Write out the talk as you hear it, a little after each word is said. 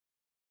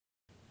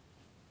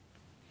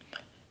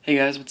Hey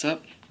guys, what's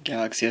up?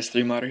 Galaxy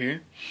S3 Modder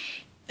here,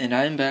 and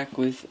I am back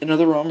with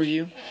another ROM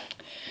review.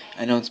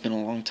 I know it's been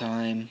a long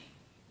time.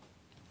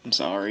 I'm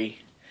sorry.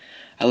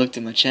 I looked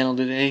at my channel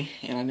today,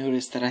 and I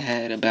noticed that I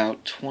had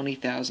about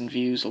 20,000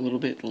 views, a little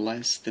bit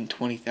less than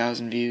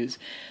 20,000 views.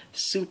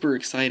 Super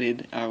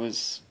excited. I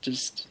was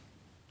just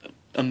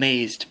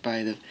amazed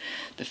by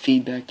the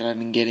feedback that I've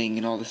been getting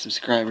and all the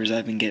subscribers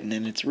I've been getting,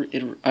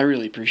 and I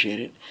really appreciate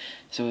it.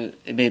 So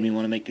it made me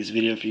want to make this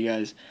video for you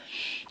guys.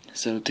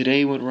 So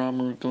today what ROM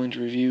we're going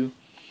to review,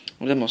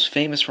 one of the most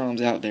famous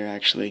ROMs out there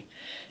actually,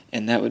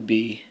 and that would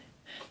be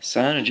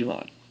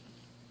CyanogenMod.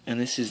 And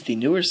this is the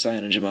newer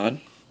CyanogenMod,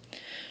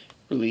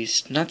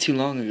 released not too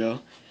long ago.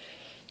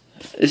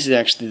 This is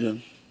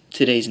actually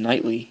today's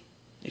nightly,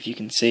 if you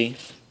can see.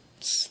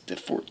 It's the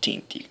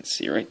 14th, you can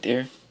see right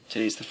there.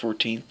 Today's the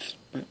 14th.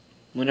 But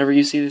whenever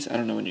you see this, I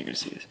don't know when you're going to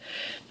see this.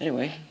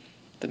 Anyway,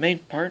 the main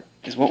part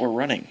is what we're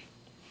running.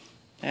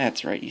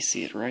 That's right, you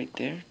see it right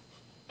there.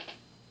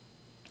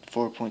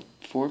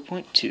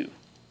 4.4.2.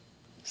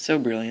 So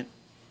brilliant.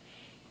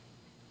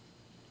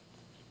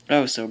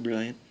 Oh, so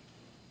brilliant.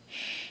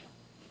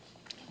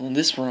 Well,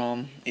 this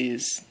ROM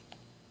is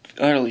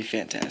utterly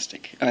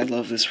fantastic. I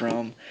love this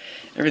ROM.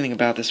 Everything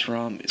about this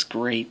ROM is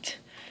great.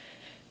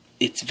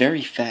 It's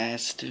very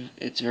fast.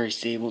 It's very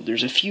stable.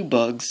 There's a few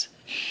bugs.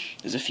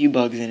 There's a few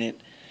bugs in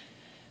it.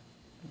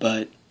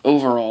 But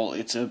overall,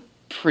 it's a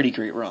pretty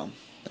great ROM.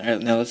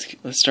 Alright, now let's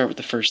start with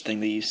the first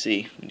thing that you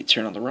see when you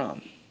turn on the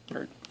ROM.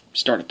 Or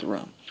start at the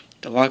ROM.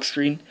 The lock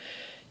screen,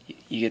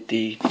 you get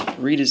the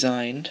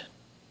redesigned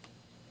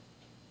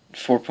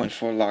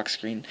 4.4 lock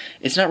screen.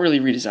 It's not really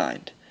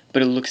redesigned,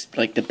 but it looks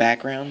like the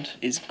background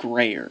is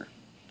grayer.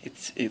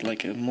 It's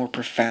like a more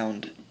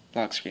profound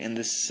lock screen, and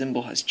this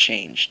symbol has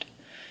changed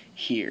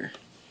here.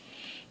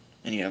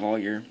 And you have all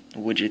your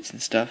widgets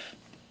and stuff.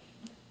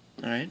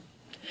 Alright?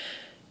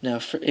 Now,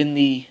 in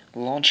the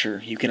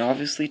launcher, you can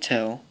obviously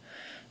tell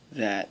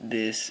that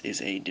this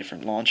is a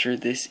different launcher.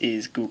 This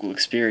is Google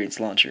Experience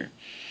Launcher.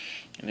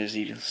 And as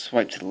you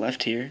swipe to the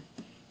left here,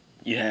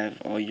 you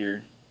have all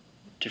your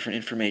different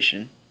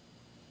information.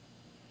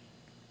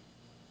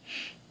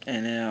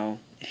 And now,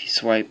 if you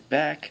swipe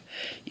back,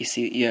 you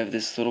see you have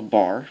this little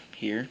bar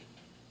here,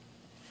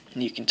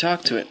 and you can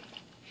talk to it.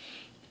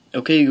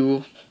 Okay,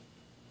 Google,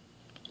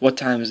 what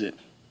time is it?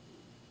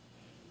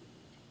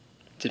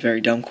 It's a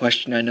very dumb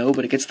question, I know,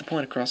 but it gets the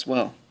point across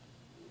well.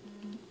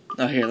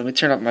 Oh, here, let me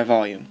turn up my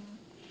volume.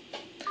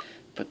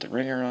 Put the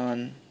ringer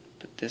on,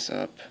 put this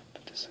up,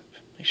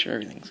 make sure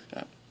everything's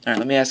up. Alright,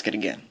 let me ask it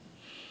again.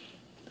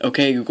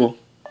 Okay, Google,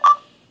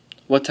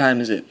 what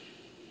time is it?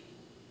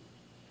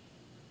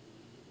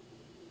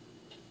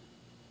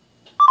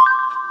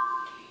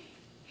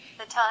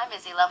 The time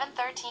is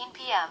 11:13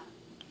 p.m.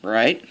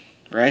 Right?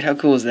 Right? How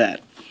cool is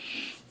that?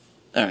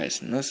 Alright,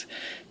 so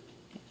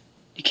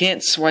you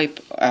can't swipe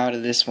out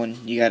of this one,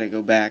 you gotta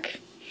go back.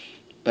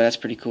 But that's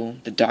pretty cool.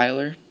 The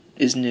dialer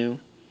is new.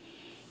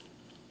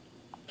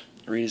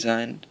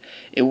 Redesigned.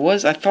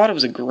 I thought it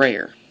was a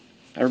grayer.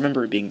 I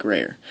remember it being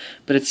grayer.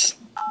 But it's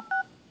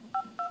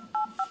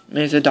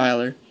a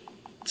dialer.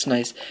 It's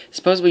nice.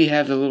 Supposedly you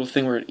have the little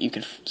thing where you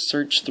can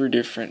search through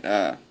different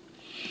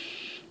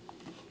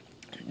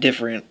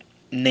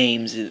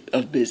names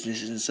of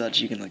businesses and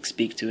such. You can like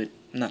speak to it.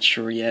 I'm not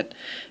sure yet.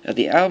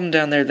 The album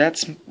down there,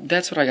 that's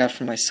what I got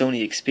from my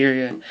Sony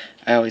Xperia.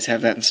 I always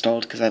have that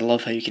installed because I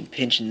love how you can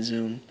pinch and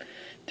zoom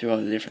through all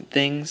the different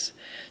things.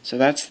 So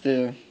that's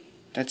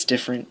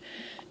different.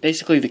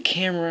 Basically, the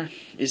camera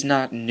is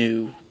not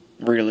new,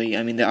 really.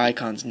 I mean, the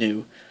icon's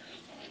new,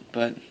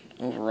 but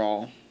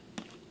overall,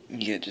 you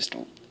get it's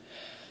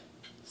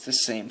the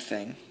same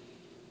thing.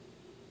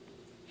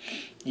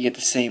 You get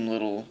the same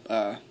little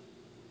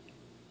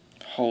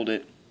hold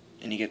it,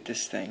 and you get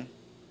this thing.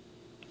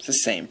 It's the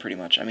same, pretty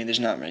much. I mean, there's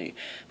not really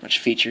much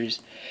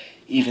features,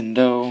 even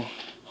though...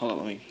 Hold on,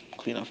 let me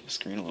clean off the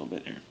screen a little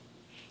bit here.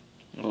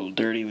 A little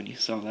dirty when you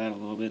saw that a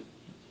little bit.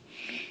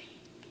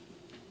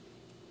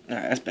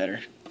 Alright, that's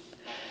better.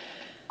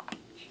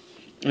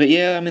 But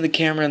yeah, I mean, the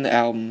camera and the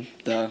album,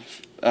 the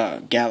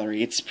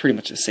gallery, it's pretty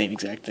much the same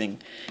exact thing.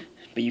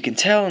 But you can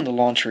tell in the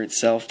launcher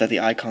itself that the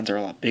icons are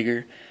a lot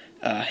bigger.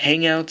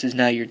 Hangouts is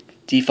now your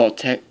default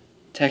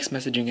text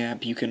messaging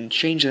app. You can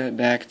change that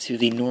back to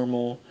the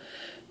normal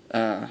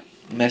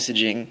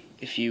messaging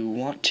if you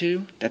want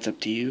to. That's up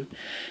to you.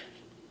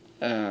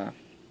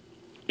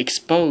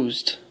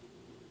 Exposed.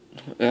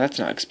 That's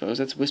not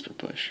exposed, that's whisper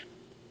push.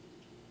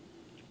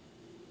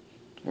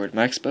 Where'd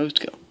my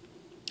exposed go?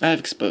 I have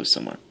exposed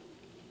somewhere.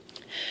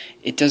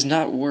 It does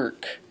not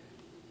work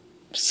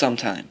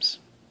sometimes.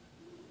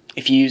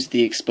 If you use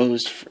the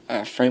exposed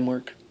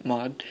framework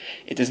mod,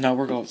 it does not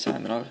work all the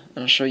time, and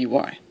I'll show you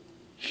why.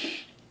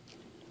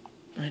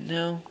 Right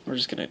now, we're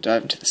just going to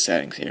dive into the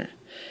settings here.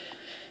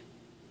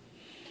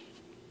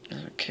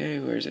 Okay,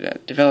 where is it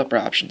at? Developer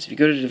options. If you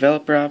go to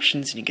developer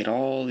options and you get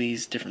all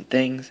these different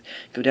things,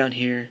 go down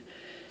here,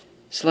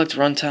 select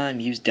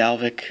runtime, use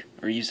Dalvik,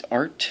 or use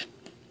art.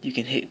 You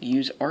can hit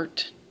use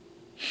art,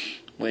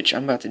 which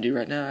I'm about to do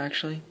right now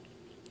actually.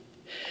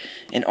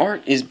 And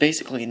Art is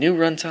basically a new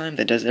runtime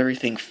that does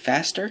everything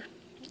faster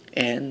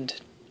and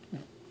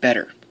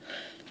better.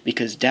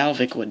 Because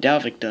Dalvik, what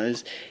Dalvik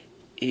does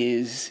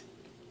is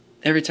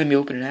every time you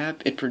open an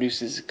app, it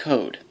produces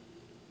code.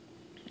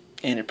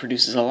 And it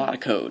produces a lot of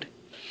code.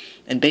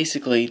 And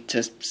basically,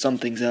 to sum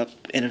things up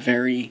in a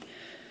very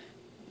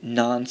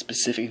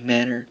non-specific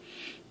manner,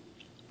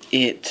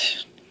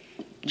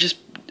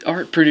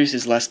 Art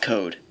produces less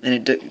code,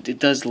 and it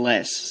does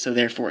less, so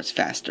therefore it's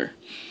faster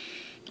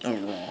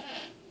overall.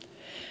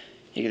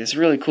 You get this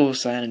really cool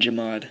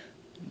CyanogenMod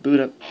boot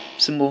up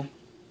symbol.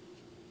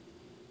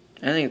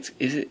 I think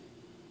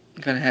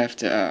I'm gonna have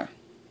to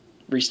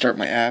restart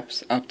my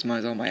apps,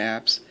 optimize all my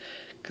apps,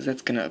 because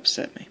that's gonna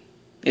upset me.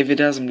 If it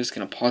does, I'm just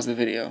gonna pause the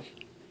video.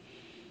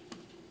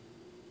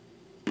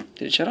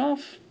 Did it shut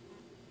off?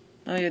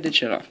 Oh yeah, it did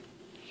shut off.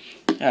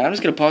 I'm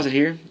just gonna pause it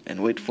here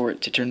and wait for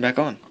it to turn back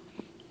on.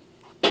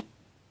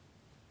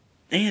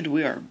 And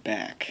we are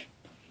back.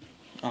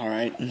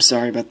 Alright, I'm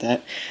sorry about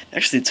that.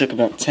 Actually, it took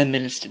about 10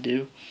 minutes to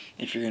do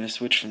if you're going to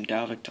switch from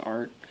Dalvik to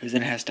Art, because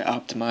then it has to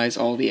optimize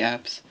all the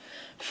apps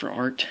for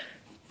Art.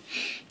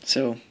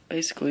 So,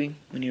 basically,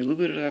 when you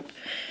loop it up,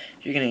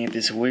 you're going to get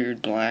this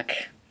weird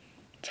black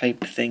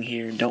type thing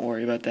here. Don't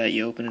worry about that.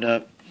 You open it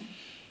up,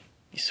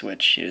 you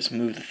switch, you just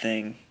move the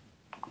thing,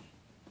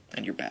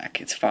 and you're back.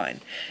 It's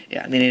fine.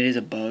 Yeah, I mean, it is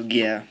a bug,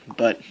 yeah,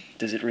 but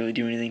does it really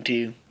do anything to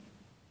you?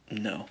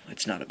 No,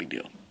 it's not a big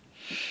deal.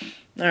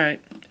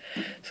 Alright,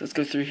 so let's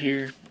go through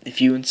here. If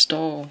you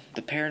install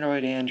the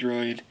Paranoid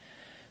Android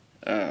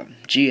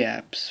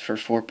G-Apps for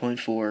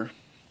 4.4,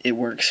 it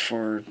works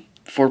for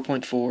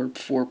 4.4,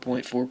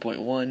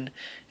 4.4.1,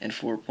 and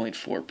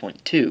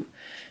 4.4.2.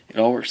 It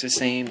all works the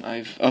same.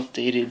 I've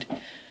updated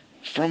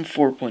from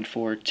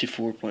 4.4 to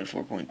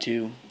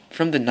 4.4.2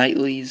 from the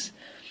nightlies,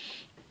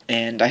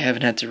 and I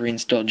haven't had to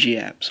reinstall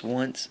G-Apps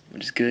once,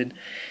 which is good.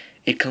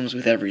 It comes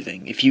with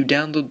everything. If you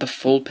download the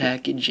full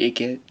package, you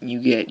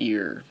get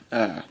your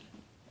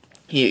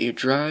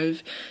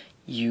Drive,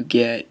 you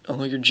get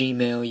all your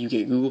Gmail, you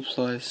get Google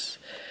Plus,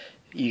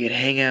 you get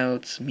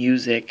Hangouts,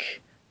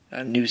 music,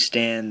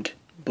 newsstand,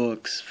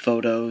 books,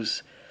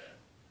 photos.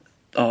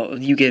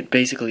 You get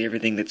basically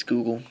everything that's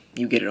Google.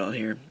 You get it on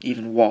here.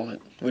 Even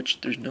Wallet, which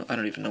I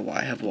don't even know why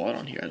I have Wallet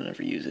on here. I don't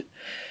ever use it.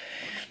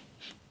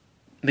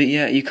 But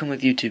yeah, you come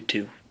with YouTube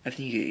too. I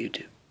think you get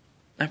YouTube.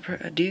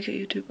 Do you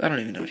get YouTube? I don't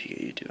even know if you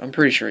get YouTube. I'm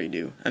pretty sure you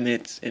do. I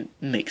mean, it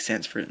makes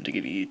sense for them to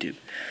give you YouTube.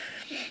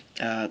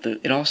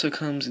 It also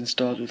comes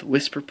installed with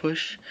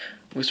WhisperPush.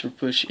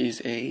 WhisperPush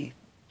is a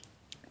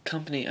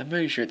company. I'm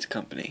pretty sure it's a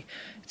company.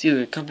 It's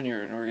either a company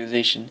or an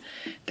organization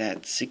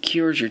that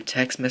secures your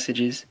text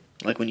messages.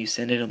 Like when you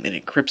send them,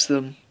 it encrypts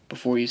them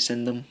before you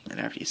send them, and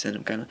after you send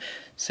them, kind of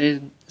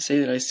say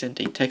that I sent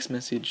a text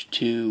message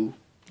to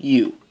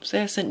you.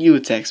 Say I sent you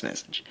a text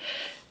message.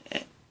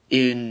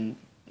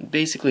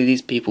 Basically,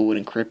 these people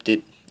would encrypt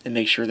it and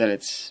make sure that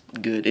it's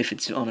good if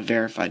it's on a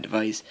verified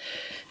device.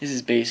 This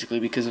is basically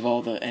because of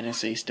all the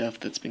NSA stuff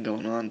that's been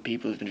going on.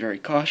 People have been very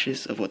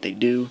cautious of what they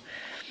do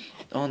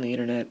on the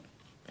internet.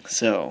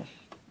 So,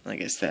 I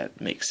guess that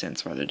makes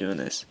sense why they're doing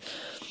this.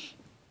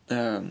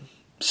 Sound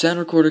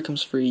Recorder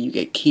comes free. You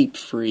get Keep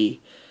free.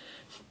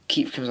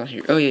 Keep comes on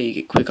here. Oh yeah, you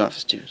get Quick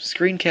Office too.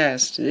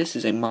 Screencast. This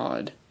is a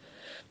mod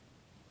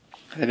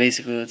that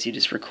basically lets you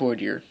just record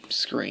your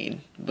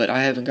screen, but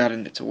I haven't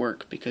gotten it to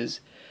work because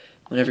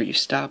whenever you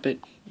stop it,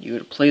 you go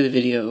to play the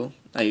video,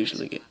 I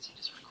usually get...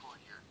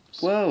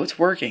 Whoa, it's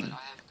working!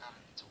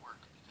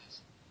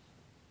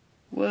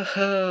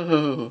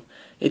 Whoa!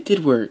 It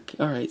did work!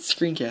 Alright,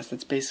 Screencast,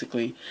 that's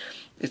basically...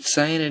 It's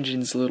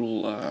Cyanogen's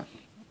little, well,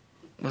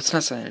 it's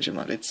not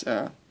CyanogenMod, it's,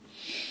 the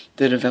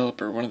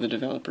developer, one of the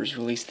developers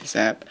released this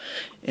app,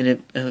 and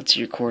it lets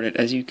you record it,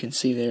 as you can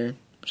see there,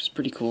 which is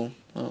pretty cool.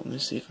 Well, let me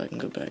see if I can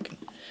go back and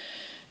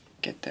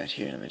get that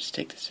here. Let me just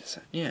take this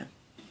aside. Yeah.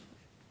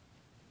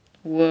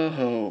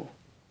 Whoa.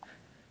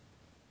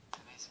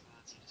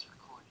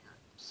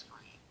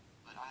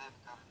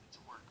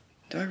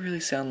 Do I really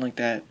sound like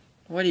that?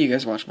 Why do you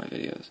guys watch my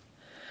videos?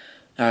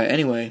 Alright,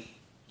 anyway.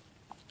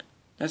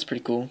 That's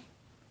pretty cool.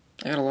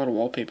 I got a lot of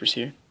wallpapers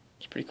here.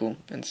 It's pretty cool.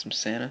 And some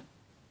Santa.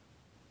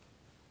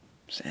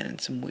 Santa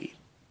and some weed.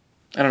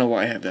 I don't know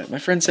why I have that. My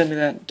friend sent me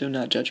that. Do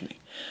not judge me.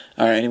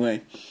 Alright,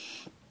 anyway.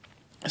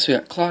 So we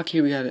got clock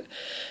here, we got it.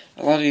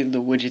 A lot of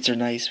the widgets are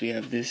nice. We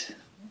have these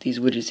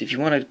widgets. If you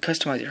want to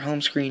customize your home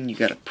screen, you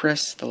gotta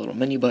press the little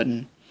menu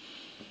button,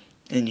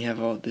 and you have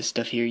all this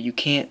stuff here. You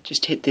can't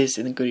just hit this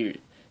and then go to your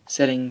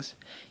settings.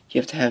 You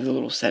have to have the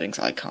little settings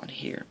icon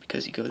here,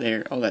 because you go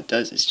there, all that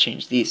does is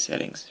change these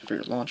settings for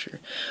your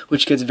launcher,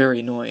 which gets very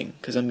annoying,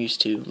 because I'm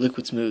used to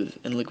Liquid Smooth,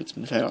 and Liquid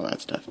Smooth had all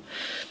that stuff.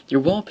 Your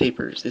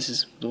wallpapers, this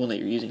is the one that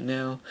you're using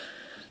now.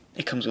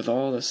 It comes with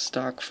all the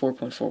stock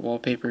 4.4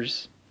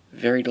 wallpapers.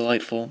 Very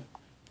delightful.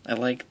 I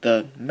like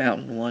the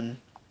mountain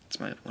one. It's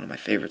one of my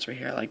favorites right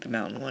here. I like the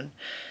mountain one.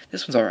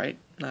 This one's alright.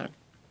 Not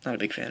a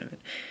big fan of it.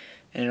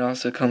 And it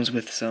also comes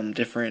with some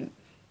different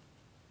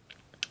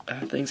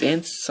things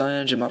and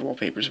CyanogenMod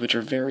wallpapers, which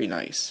are very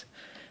nice.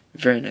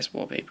 Very nice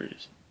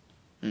wallpapers.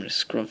 I'm going to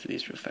scroll through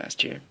these real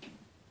fast here.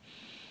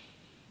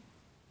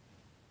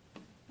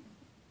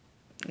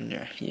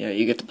 Yeah,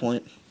 you get the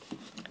point.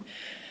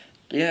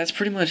 Yeah, that's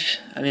pretty much,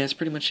 that's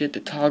pretty much it.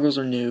 The toggles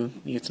are new.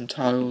 You get some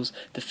toggles.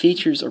 The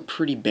features are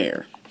pretty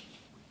bare,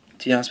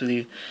 to be honest with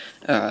you.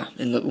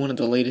 One of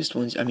the latest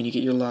ones, you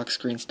get your lock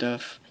screen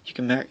stuff. You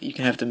can have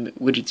the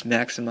widgets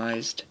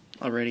maximized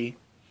already,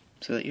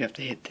 so that you have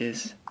to hit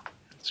this,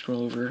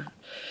 scroll over.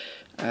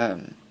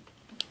 The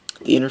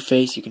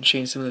interface, you can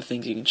change some of the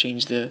things. You can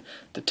change the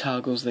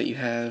toggles that you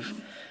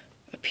have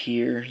up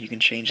here. You can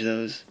change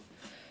those.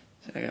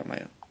 So I got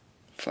my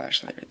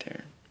flashlight right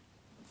there.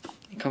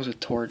 It comes with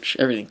torch.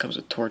 Everything comes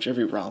with torch.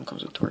 Every ROM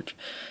comes with torch.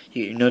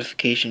 You get your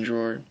notification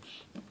drawer.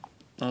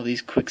 All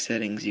these quick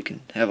settings. You can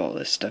have all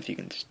this stuff. You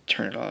can just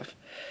turn it off.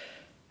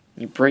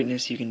 Your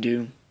brightness you can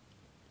do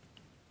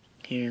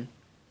here.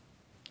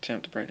 Turn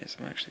up the brightness.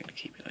 I'm actually going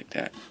to keep it like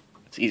that.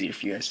 It's easier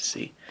for you guys to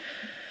see.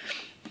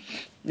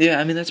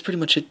 Yeah, that's pretty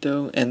much it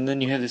though. And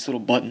then you have this little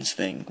buttons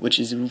thing, which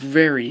is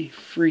very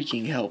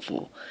freaking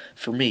helpful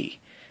for me.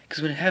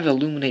 Because when I have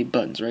illuminate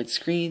buttons, right,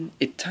 screen,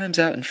 it times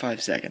out in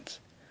 5 seconds.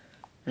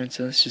 Right,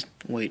 so let's just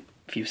wait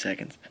a few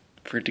seconds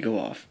for it to go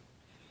off.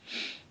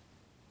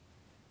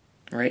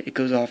 Right, it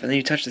goes off, and then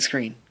you touch the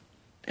screen,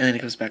 and then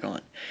it goes back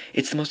on.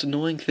 It's the most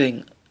annoying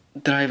thing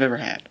that I've ever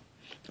had.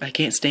 I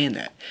can't stand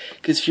that.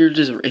 Because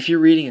if you're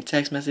reading a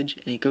text message,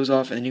 and it goes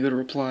off, and then you go to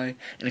reply,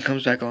 and it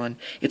comes back on,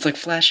 it's like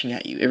flashing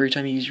at you every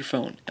time you use your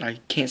phone, and I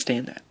can't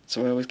stand that,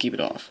 so I always keep it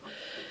off.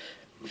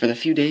 For the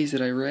few days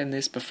that I ran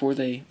this before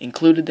they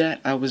included that,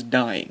 I was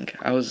dying.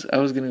 I was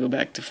gonna go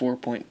back to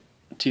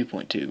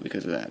 4.2.2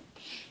 because of that.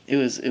 It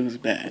was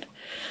bad.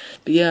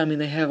 But yeah,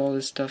 they have all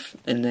this stuff,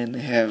 and then they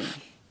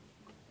have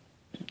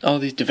all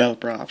these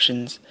developer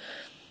options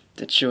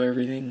that show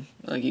everything.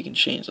 Like you can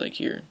change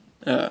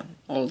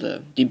all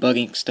the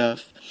debugging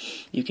stuff.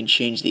 You can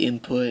change the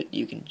input.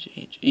 You can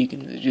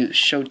do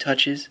show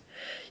touches.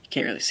 You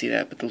can't really see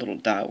that, but the little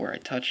dot where I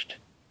touched.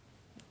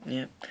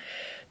 Yeah.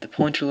 The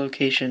pointer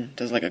location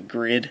does like a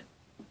grid.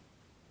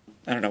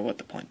 I don't know what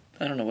the point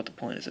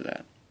is of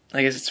that.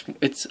 I guess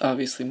it's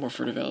obviously more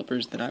for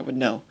developers than I would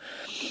know.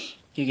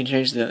 You can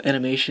change the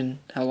animation,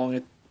 how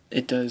long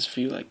it does for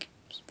you,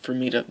 for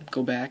me to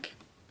go back.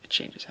 It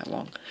changes how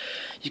long.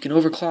 You can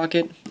overclock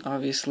it,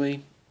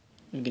 obviously.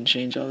 You can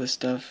change all this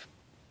stuff.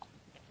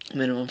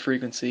 Minimum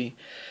frequency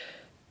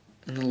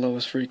and the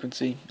lowest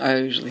frequency. I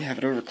usually have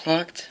it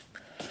overclocked.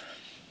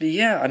 But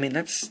yeah,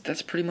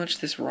 that's pretty much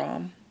this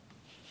ROM.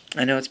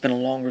 I know it's been a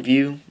long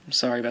review. I'm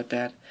sorry about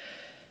that.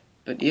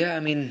 But yeah,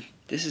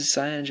 this is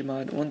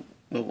CyanogenMod.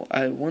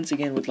 I once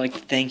again would like to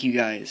thank you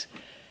guys.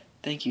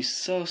 Thank you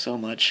so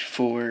much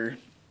for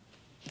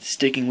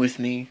sticking with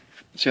me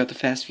throughout the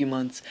past few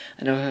months.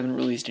 I know I haven't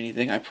released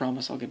anything. I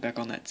promise I'll get back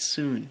on that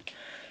soon.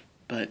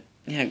 But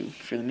yeah,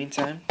 for the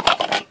meantime,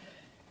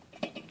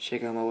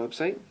 check out my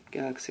website,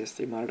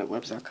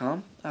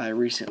 galaxys3mod.webs.com. I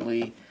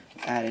recently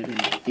added in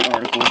the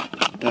article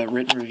the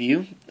written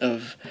review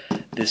of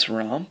this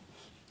ROM.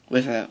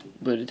 But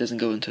it doesn't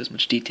go into as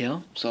much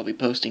detail, so I'll be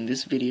posting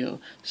this video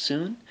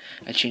soon.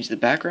 I changed the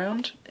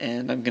background,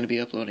 and I'm going to be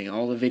uploading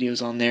all the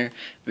videos on there.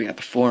 We got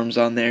the forums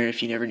on there.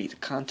 If you never need to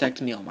contact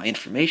me, all my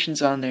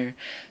information's on there.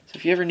 So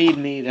if you ever need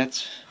me,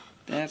 that's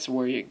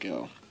where you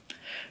go.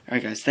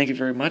 Alright guys, thank you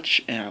very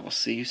much, and I will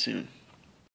see you soon.